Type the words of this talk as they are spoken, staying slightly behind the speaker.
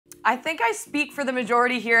I think I speak for the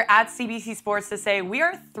majority here at CBC Sports to say we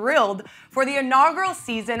are thrilled for the inaugural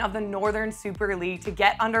season of the Northern Super League to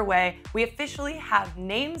get underway. We officially have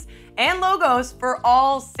names and logos for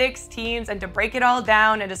all 6 teams, and to break it all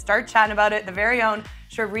down and to start chatting about it, the very own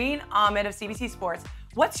Shireen Ahmed of CBC Sports.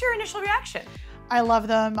 What's your initial reaction? I love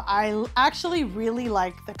them. I actually really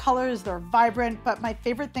like the colors. They're vibrant, but my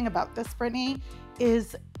favorite thing about this, Brittany,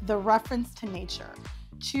 is the reference to nature.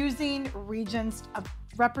 Choosing regions of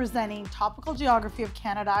representing topical geography of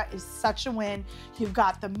Canada is such a win. You've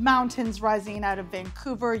got the mountains rising out of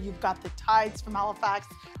Vancouver. You've got the tides from Halifax,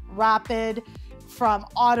 Rapid, from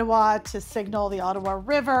Ottawa to signal the Ottawa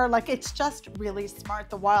River. Like, it's just really smart.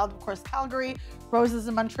 The Wild, of course, Calgary, Roses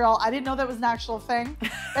in Montreal. I didn't know that was an actual thing.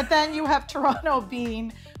 But then you have Toronto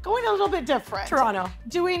going a little bit different. Toronto.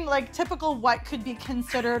 Doing like typical what could be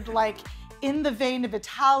considered like in the vein of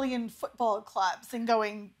Italian football clubs and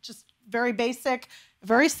going just very basic,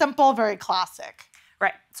 very simple, very classic.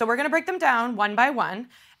 Right. So we're going to break them down one by one,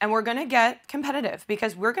 and we're going to get competitive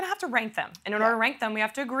because we're going to have to rank them. And in order to rank them, we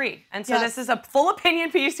have to agree. And so this is a full opinion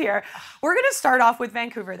piece here. We're going to start off with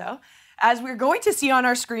Vancouver, though. As we're going to see on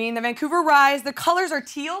our screen, the Vancouver Rise, the colors are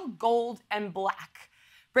teal, gold, and black.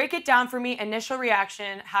 Break it down for me. Initial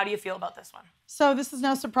reaction. How do you feel about this one? So this is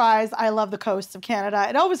no surprise. I love the coast of Canada.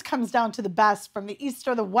 It always comes down to the best from the east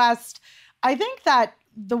or the west. I think that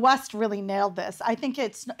the West really nailed this. I think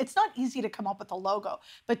it's not easy to come up with a logo,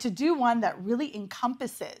 but to do one that really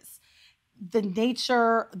encompasses the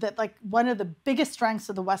nature, that like one of the biggest strengths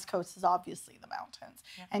of the West Coast is obviously the mountains.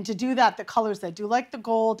 Yeah. And to do that, the colors, I do like the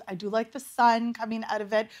gold, I do like the sun coming out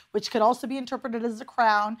of it, which could also be interpreted as a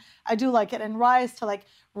crown. I do like it. And rise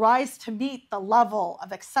to meet the level of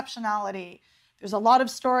exceptionality. There's a lot of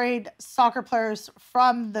storied soccer players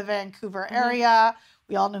from the Vancouver area.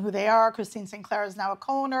 We all know who they are. Christine Sinclair is now a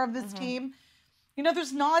co-owner of this team. You know,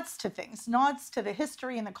 there's nods to things, nods to the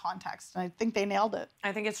history and the context. And I think they nailed it.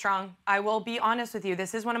 I think it's strong. I will be honest with you.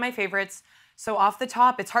 This is one of my favorites. So off the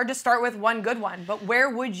top, it's hard to start with one good one, but where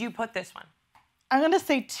would you put this one? I'm going to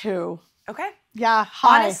say 2. Okay. Yeah,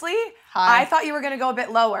 high. Honestly, I thought you were going to go a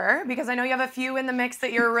bit lower because I know you have a few in the mix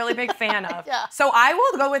that you're a really big fan of. Yeah. So I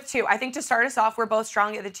will go with 2. I think to start us off, we're both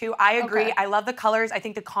strong at the 2. I agree. Okay. I love the colors. I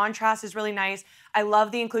think the contrast is really nice. I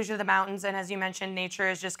love the inclusion of the mountains. And as you mentioned, nature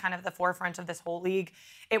is just kind of the forefront of this whole league.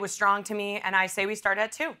 It was strong to me. And I say we start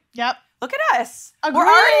at 2. Yep. Look at us. Agreed. We're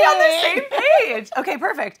already on the same page. Okay,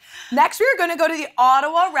 perfect. Next, we're going to go to the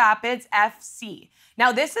Ottawa Rapids FC.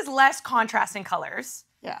 Now, this is less contrast in colors.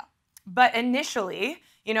 Yeah. But initially,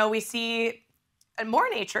 you know, we see more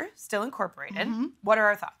nature still incorporated. What are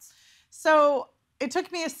our thoughts? So it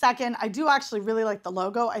took me a second. I do actually really like the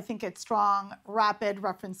logo. I think it's strong, rapid,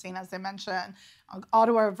 referencing, as I mentioned,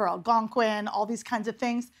 Ottawa River, Algonquin, all these kinds of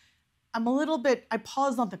things. I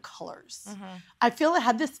paused on the colors. I feel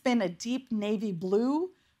had this been a deep navy blue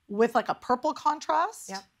with like a purple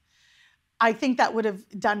contrast, I think that would have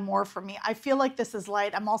done more for me. I feel like this is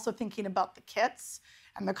light. I'm also thinking about the kits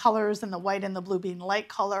and the colors and the white and the blue being light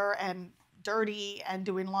color and dirty and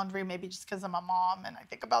doing laundry, maybe just because I'm a mom and I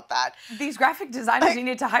think about that. These graphic designers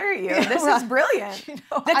need to hire you. This is brilliant. You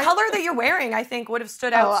know, the color that you're wearing, I think, would have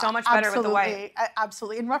stood out so much better with the white.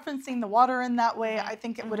 Absolutely. And referencing the water in that way, I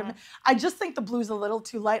think it would have. I just think the blue's a little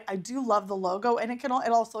too light. I do love the logo, and it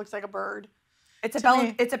also looks like a bird. It's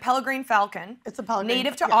a Pellegrine falcon. It's a Pellegrine.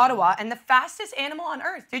 Native to Ottawa and the fastest animal on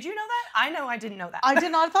Earth. Did you know that? I didn't know that. I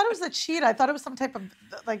did not. I thought it was a cheetah. I thought it was some type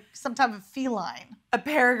of feline. A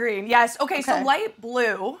peregrine, yes. Okay, so light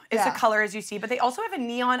blue is the color as you see, but they also have a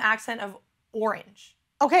neon accent of orange.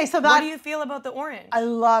 Okay, so what do you feel about the orange? I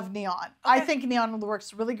love neon. Okay. I think neon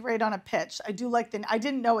works really great on a pitch. I do like I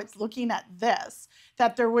didn't know it's looking at this,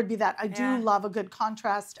 that there would be that. I do love a good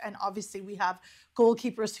contrast, and obviously we have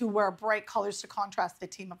goalkeepers who wear bright colors to contrast the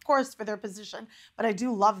team, of course, for their position, but I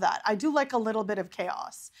do love that. I do like a little bit of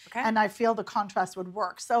chaos, and I feel the contrast would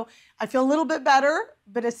work. So I feel a little bit better,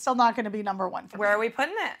 but it's still not going to be number 1 for me. Where are we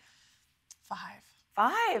putting it? 5.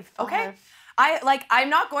 5, okay. I'm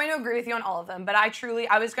not going to agree with you on all of them, but I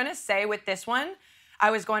was going to say with this one,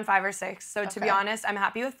 I was going 5 or 6. So to be honest, I'm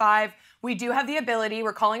happy with 5. We do have the ability.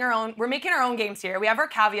 We're making our own games here. We have our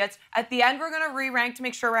caveats. At the end, we're going to re-rank to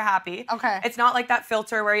make sure we're happy. Okay. It's not like that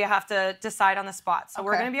filter where you have to decide on the spot. So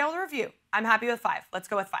we're going to be able to review. I'm happy with 5. Let's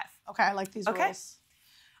go with 5. Okay, I like these rules.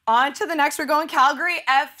 On to the next. We're going Calgary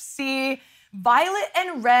FC. Violet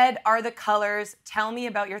and red are the colors. Tell me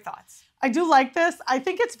about your thoughts. I do like this. I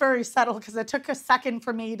think it's very subtle because it took a second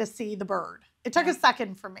for me to see the bird. It took a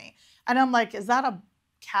second for me. And I'm like, is that a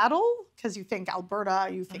cattle? Because you think Alberta,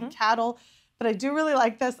 you think cattle. but I do really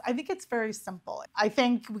like this. I think it's very simple. I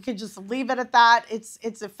think we could just leave it at that. It's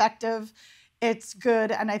effective. It's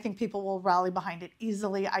good, and I think people will rally behind it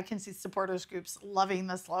easily. I can see supporters groups loving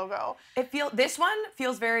this logo. This one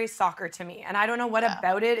feels very soccer to me, and I don't know what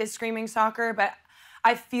about it is screaming soccer, but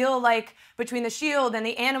I feel like between the shield and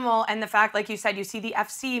the animal and the fact, like you said, you see the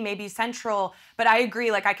FC, maybe Central, but I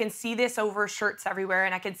agree, like I can see this over shirts everywhere,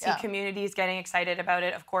 and I can see communities getting excited about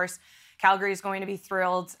it. Of course, Calgary is going to be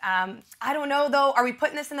thrilled. I don't know, though. Are we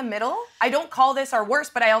putting this in the middle? I don't call this our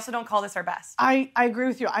worst, but I also don't call this our best. I agree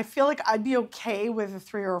with you. I feel like I'd be okay with a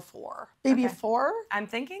 3 or a 4. Maybe a 4? I'm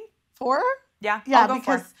thinking 4? Yeah, yeah, I'll go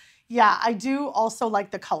because 4. Yeah, I do also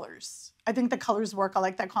like the colors. I think the colors work. I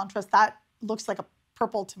like that contrast. That looks like a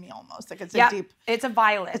purple to me almost. Like it's a deep. It's a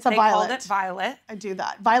violet. It's a violet. They called it violet. I do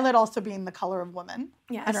that. Violet also being the color of women.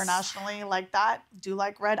 Yes. Internationally, like that. Do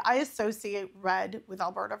like red. I associate red with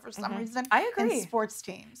Alberta for some reason. I agree. In sports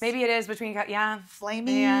teams. Maybe it is between,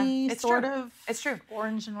 flamey, it's sort true. of. It's true.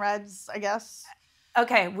 Orange and reds, I guess.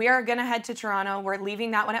 Okay, we are going to head to Toronto. We're leaving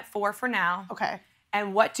that one at 4 for now. Okay.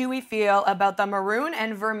 And what do we feel about the maroon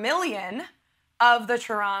and vermilion of the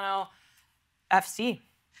Toronto FC?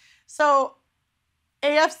 So,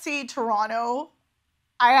 AFC Toronto,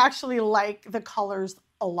 I actually like the colors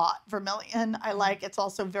a lot. Vermilion, I like. It's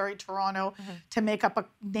also very Toronto to make up a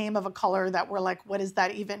name of a color that we're like, what is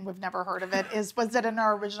that even? We've never heard of it. Was it in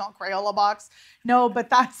our original Crayola box? No, but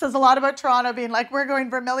that says a lot about Toronto being like, we're going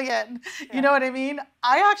vermilion. Yeah. You know what I mean?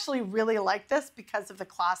 I actually really like this because of the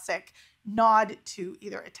classic nod to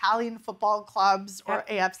either Italian football clubs or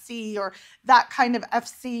AFC or that kind of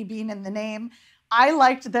FC being in the name. I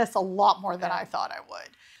liked this a lot more than I thought I would.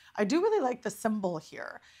 I do really like the symbol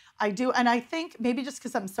here. I do, and I think maybe just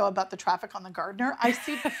because I'm so about the traffic on the Gardner, I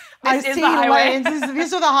see lanes.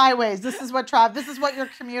 These are the highways. This is what your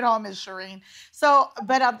commute home is, Shireen. So,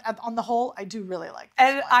 but on the whole, I do really like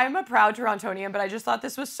this one. I'm a proud Torontonian, but I just thought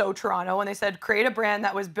this was so Toronto when they said create a brand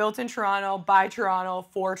that was built in Toronto, by Toronto,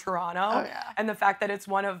 for Toronto. Oh, yeah. And the fact that it's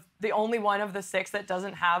the only one of the 6 that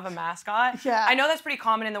doesn't have a mascot. Yeah. I know that's pretty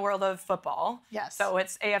common in the world of football. Yes. So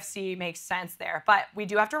it's AFC makes sense there, but we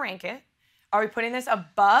do have to rank it. Are we putting this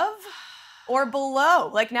above or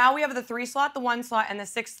below? Like now we have the 3 slot, the 1 slot, and the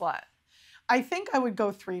 6 slot. I think I would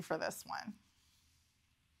go 3 for this one.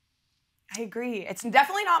 I agree. It's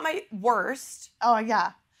definitely not my worst. Oh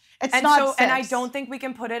yeah, it's not 6. And I don't think we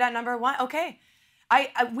can put it at number 1. Okay,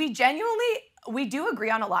 we do agree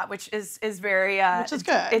on a lot, which is very which is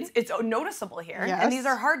good. It's noticeable here, yes. And these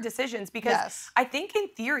are hard decisions because I think in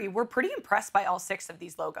theory we're pretty impressed by all 6 of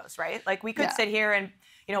these logos, right? Like we could sit here and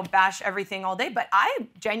bash everything all day, but I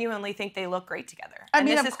genuinely think they look great together. I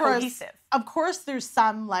mean, this is cohesive. Of course, there's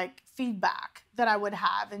some like feedback that I would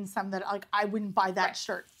have, and some that like I wouldn't buy that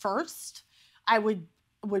shirt first. I would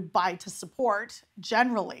buy to support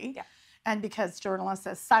generally, and because journalists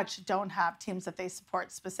as such don't have teams that they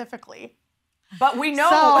support specifically. But we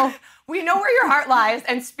know where your heart lies.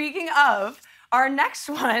 And speaking of, our next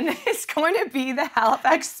one is going to be the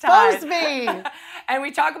Halifax Tide. Expose me. And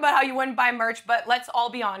we talk about how you wouldn't buy merch, but let's all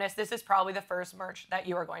be honest, this is probably the first merch that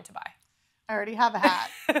you are going to buy. I already have a hat.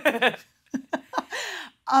 The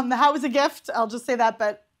hat was a gift. I'll just say that.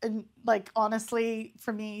 But like honestly,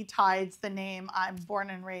 for me, Tide's the name. I'm born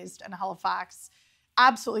and raised in Halifax.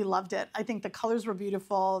 Absolutely loved it. I think the colors were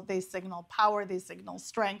beautiful. They signal power. They signal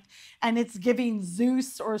strength. And it's giving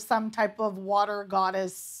Zeus or some type of water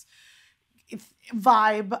goddess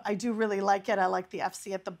vibe. I do really like it. I like the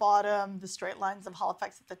FC at the bottom, the straight lines of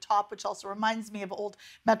Halifax at the top, which also reminds me of old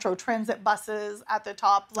Metro Transit buses at the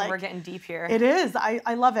top. Like, we're getting deep here. It is.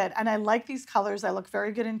 I love it. And I like these colors. I look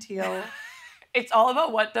very good in teal. It's all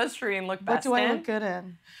about what does Shireen look best in. What do I look good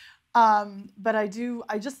in? But I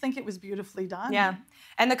just think it was beautifully done. Yeah.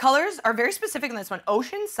 And the colors are very specific in this one.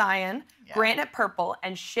 Ocean cyan, granite purple,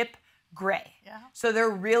 and ship gray. Yeah. So they're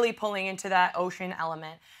really pulling into that ocean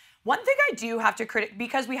element. One thing I do have to critique,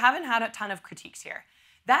 because we haven't had a ton of critiques here,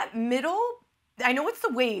 that middle, I know it's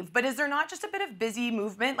the wave, but is there not just a bit of busy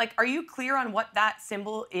movement? Like, are you clear on what that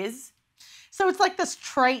symbol is? So it's like this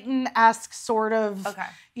Triton-esque sort of,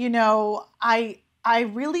 I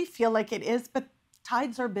really feel like it is, but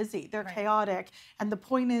tides are busy, they're chaotic. And the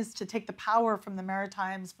point is to take the power from the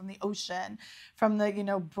Maritimes, from the ocean, from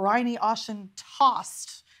the, briny ocean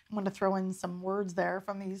tossed, I'm going to throw in some words there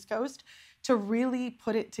from the East Coast, to really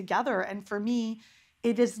put it together. And for me,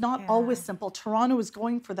 it is not always simple. Toronto is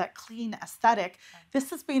going for that clean aesthetic. This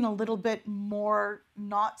has been a little bit more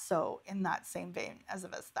not so in that same vein as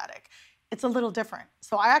of aesthetic. It's a little different.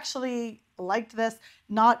 So I actually liked this,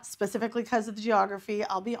 not specifically because of the geography,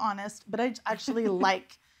 I'll be honest, but I actually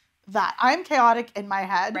like that. I'm chaotic in my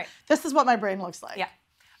head. Right. This is what my brain looks like. Yeah.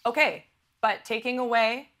 Okay, but taking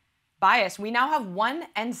away bias, we now have 1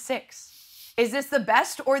 and 6. Is this the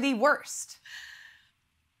best or the worst?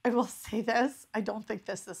 I will say this. I don't think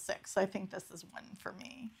this is 6. I think this is 1 for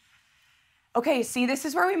me. Okay, see, this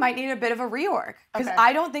is where we might need a bit of a reorg. Because Okay.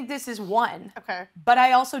 I don't think this is 1. Okay. But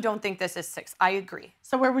I also don't think this is 6. I agree.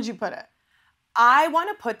 So where would you put it? I want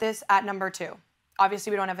to put this at number 2. Obviously,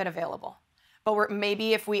 we don't have it available. But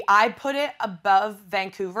maybe I put it above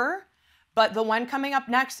Vancouver, but the one coming up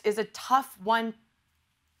next is a tough one.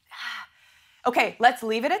 Okay, let's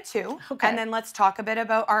leave it at 2. Okay. And then let's talk a bit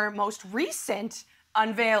about our most recent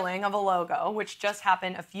unveiling of a logo, which just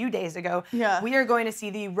happened a few days ago. Yeah. We are going to see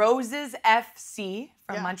the Roses FC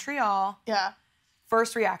from Montreal. Yeah.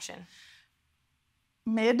 First Reaction.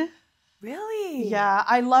 Mid. Really? Yeah,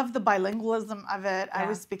 I love the bilingualism of it. Yeah. I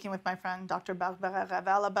was speaking with my friend, Dr. Barbara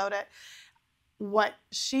Ravel, about it. What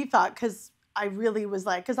she thought, because I really was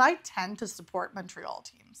like, because I tend to support Montreal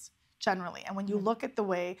teams generally. And when you look at the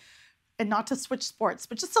way, and not to switch sports,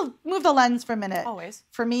 but just to move the lens for a minute. Always.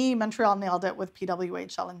 For me, Montreal nailed it with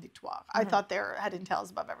PWHL and Victoire. I thought they were head and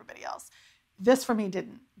tails above everybody else. This for me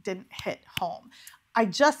didn't hit home. I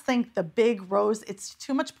just think the big rose, it's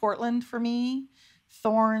too much Portland for me.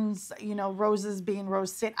 Thorns, roses being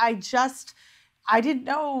Rose City. I didn't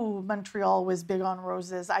know Montreal was big on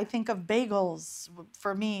roses. I think of bagels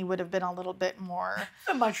for me would have been a little bit more.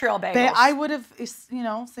 The Montreal bagels. I would have, you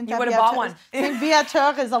would have bought one. Saint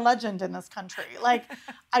Viateur is a legend in this country. Like,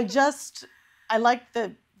 I like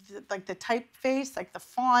the typeface, like the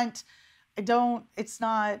font. I don't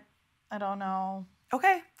know.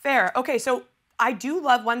 Okay, fair. Okay, so I do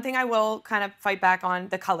love, one thing I will kind of fight back on,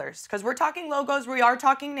 the colors. Because we're talking logos, we are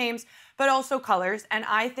talking names, but also colors. And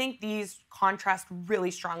I think these contrast really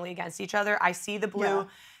strongly against each other. I see the blue.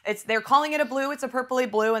 Yeah. They're calling it a blue, it's a purpley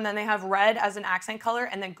blue, and then they have red as an accent color,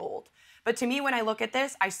 and then gold. But to me, when I look at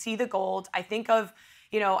this, I see the gold. I think of,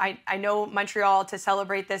 I know Montreal, to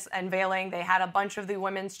celebrate this unveiling, they had a bunch of the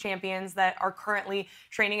women's champions that are currently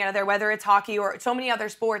training out of there, whether it's hockey or so many other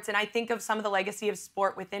sports. And I think of some of the legacy of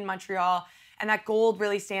sport within Montreal, and that gold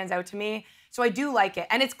really stands out to me. So I do like it.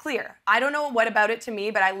 And it's clear. I don't know what about it to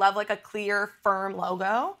me, but I love like a clear, firm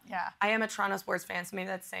logo. Yeah. I am a Toronto sports fan, so maybe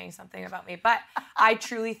that's saying something about me. But I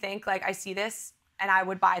truly think, like, I see this and I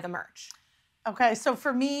would buy the merch. Okay, so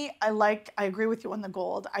for me, I agree with you on the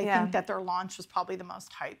gold. I think that their launch was probably the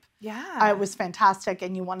most hype. Yeah. It was fantastic,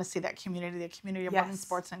 and you want to see that community. The community of women's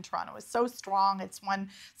sports in Toronto is so strong. It's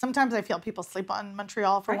sometimes I feel people sleep on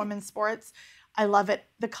Montreal for women's sports. I love it.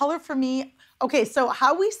 The color for me, okay, so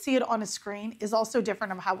how we see it on a screen is also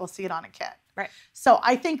different of how we'll see it on a kit. Right. So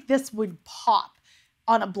I think this would pop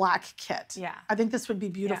on a black kit. Yeah. I think this would be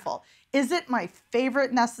beautiful. Yeah. Is it my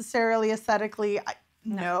favorite necessarily aesthetically?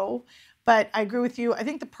 No. But I agree with you. I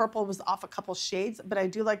think the purple was off a couple shades, but I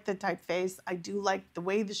do like the typeface. I do like the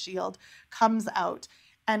way the shield comes out.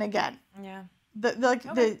 And again,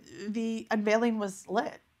 the unveiling was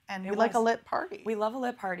lit. And we like a lit party. We love a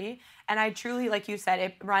lit party. And I truly, like you said,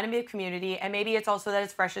 it reminded me of community. And maybe it's also that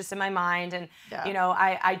it's freshest in my mind. And,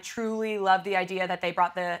 I truly love the idea that they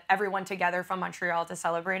brought everyone together from Montreal to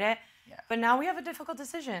celebrate it. Yeah. But now we have a difficult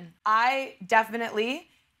decision. I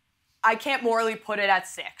can't morally put it at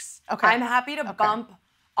 6. Okay. I'm happy to bump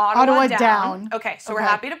Ottawa down. Okay, so we're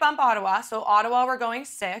happy to bump Ottawa. So Ottawa, we're going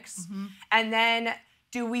 6. Mm-hmm. And then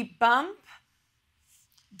do we bump?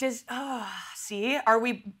 Are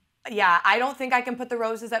we? Yeah, I don't think I can put the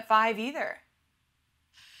Roses at 5 either.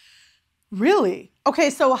 Really?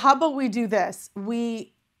 Okay, so how about we do this?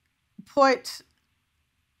 We put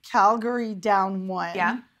Calgary down 1.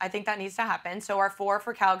 Yeah, I think that needs to happen. So our 4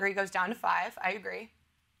 for Calgary goes down to 5. I agree.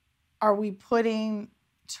 Are we putting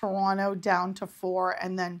Toronto down to 4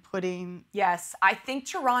 and then putting... Yes, I think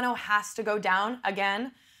Toronto has to go down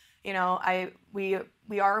again.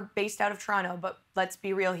 We are based out of Toronto, but let's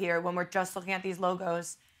be real here. When we're just looking at these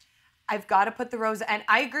logos, I've got to put the rose. And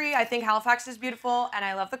I agree. I think Halifax is beautiful, and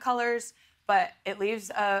I love the colors, but it leaves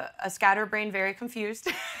a scatterbrain very confused,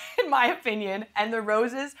 in my opinion. And the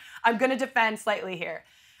Roses, I'm going to defend slightly here.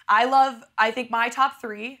 I think my top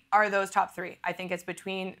 3 are those top 3. I think it's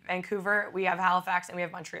between Vancouver, we have Halifax, and we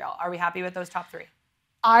have Montreal. Are we happy with those top 3?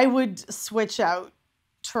 I would switch out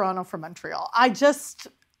Toronto for Montreal.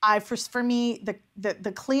 For me,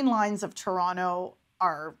 the clean lines of Toronto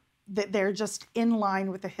they're just in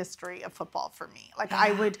line with the history of football for me.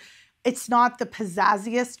 It's not the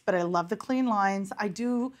pizzazziest, but I love the clean lines. I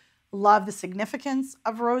do love the significance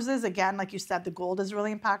of roses. Again, like you said, the gold is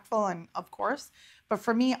really impactful, and of course. But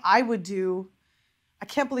for me, I would do I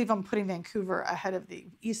can't believe I'm putting Vancouver ahead of the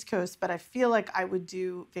East Coast, but I feel like I would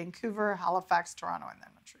do Vancouver, Halifax, Toronto, and then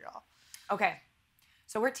Montreal. Okay.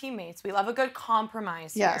 So we're teammates. We love a good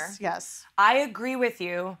compromise here. Yes, yes. I agree with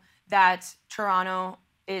you that Toronto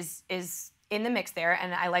is in the mix there,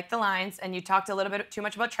 and I like the lines, and you talked a little bit too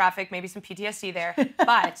much about traffic, maybe some PTSD there,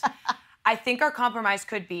 but I think our compromise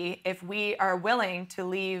could be if we are willing to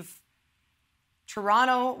leave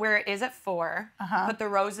Toronto where it is at 4, put the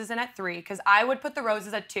Roses in at 3, because I would put the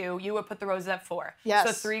Roses at 2, you would put the Roses at 4. Yes.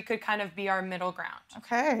 So 3 could kind of be our middle ground.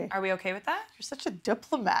 Okay. Are we okay with that? You're such a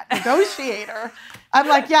diplomat, negotiator. I'm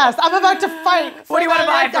like, yes, I'm about to fight. What do you want to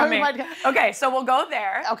buy from me? Okay, so we'll go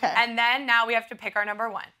there. Okay. And then now we have to pick our number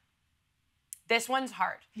 1. This one's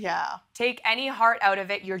hard. Yeah. Take any heart out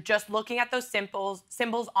of it. You're just looking at those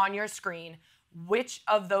symbols on your screen. Which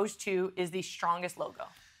of those 2 is the strongest logo?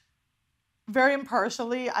 Very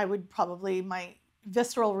impartially, I would probably, my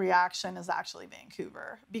visceral reaction is actually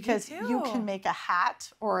Vancouver, because you can make a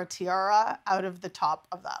hat or a tiara out of the top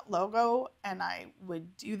of that logo, and I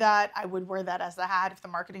would do that. I would wear that as a hat if the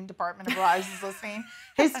marketing department of Rise is listening.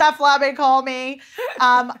 Hey, Steph Labbe, call me.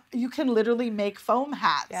 You can literally make foam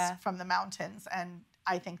hats from the mountains, and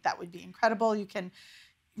I think that would be incredible. You can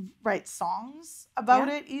write songs about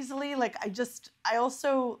it easily. Like I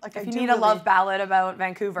also like if you need a love ballad about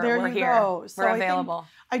Vancouver, we're here. So we're available.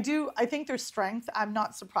 I think there's strength. I'm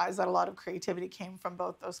not surprised that a lot of creativity came from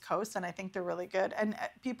both those coasts, and I think they're really good. And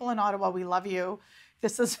people in Ottawa, we love you.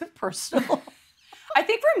 This isn't personal. I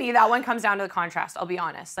think for me, that one comes down to the contrast, I'll be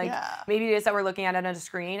honest. Like maybe it is that we're looking at it on a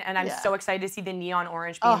screen, and I'm so excited to see the neon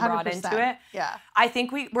orange being brought into it. Yeah. I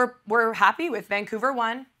think we're happy with Vancouver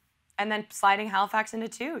 1. And then sliding Halifax into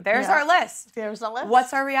 2. There's our list. There's our list.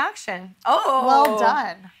 What's our reaction? Oh, well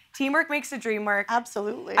done. Teamwork makes the dream work.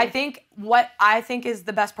 Absolutely. I think what I think is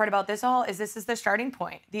the best part about this all is this is the starting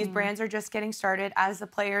point. These brands are just getting started as the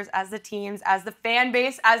players, as the teams, as the fan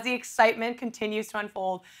base, as the excitement continues to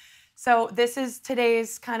unfold. So this is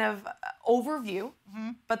today's kind of overview,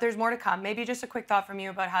 but there's more to come. Maybe just a quick thought from you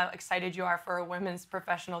about how excited you are for a women's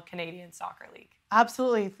professional Canadian soccer league.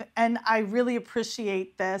 Absolutely. And I really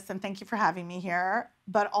appreciate this, and thank you for having me here.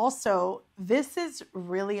 But also, this is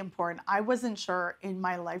really important. I wasn't sure in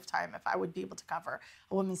my lifetime if I would be able to cover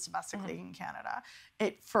a women's domestic league in Canada.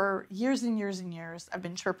 For years and years and years, I've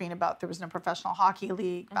been chirping about there was no professional hockey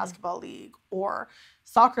league, basketball league, or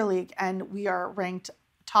soccer league, and we are ranked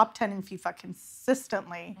top 10 in FIFA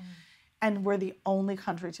consistently. And we're the only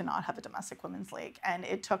country to not have a domestic women's league. And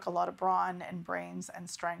it took a lot of brawn and brains and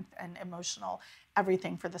strength and emotional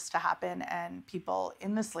everything for this to happen. And people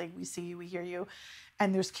in this league, we see you, we hear you.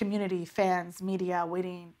 And there's community, fans, media,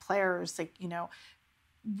 waiting, players, like, you know,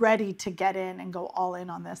 ready to get in and go all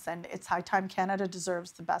in on this. And it's high time. Canada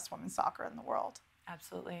deserves the best women's soccer in the world.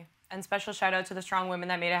 Absolutely. And special shout out to the strong women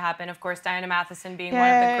that made it happen. Of course, Diana Matheson being one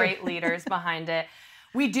of the great leaders behind it.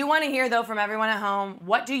 We do want to hear, though, from everyone at home,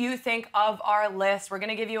 what do you think of our list? We're going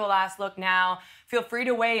to give you a last look now. Feel free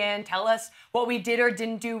to weigh in. Tell us what we did or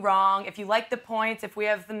didn't do wrong. If you like the points, if we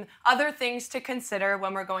have some other things to consider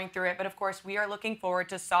when we're going through it. But, of course, we are looking forward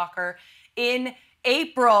to soccer in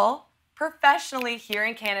April. Professionally here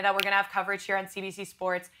in Canada. We're going to have coverage here on CBC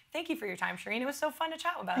Sports. Thank you for your time, Shireen. It was so fun to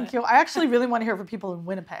chat about it. Thank you. I actually really want to hear from people in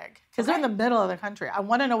Winnipeg, because they're in the middle of the country. I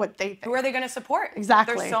want to know what they think. Who are they going to support?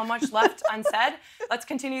 Exactly. There's so much left unsaid. Let's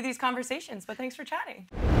continue these conversations, but thanks for chatting.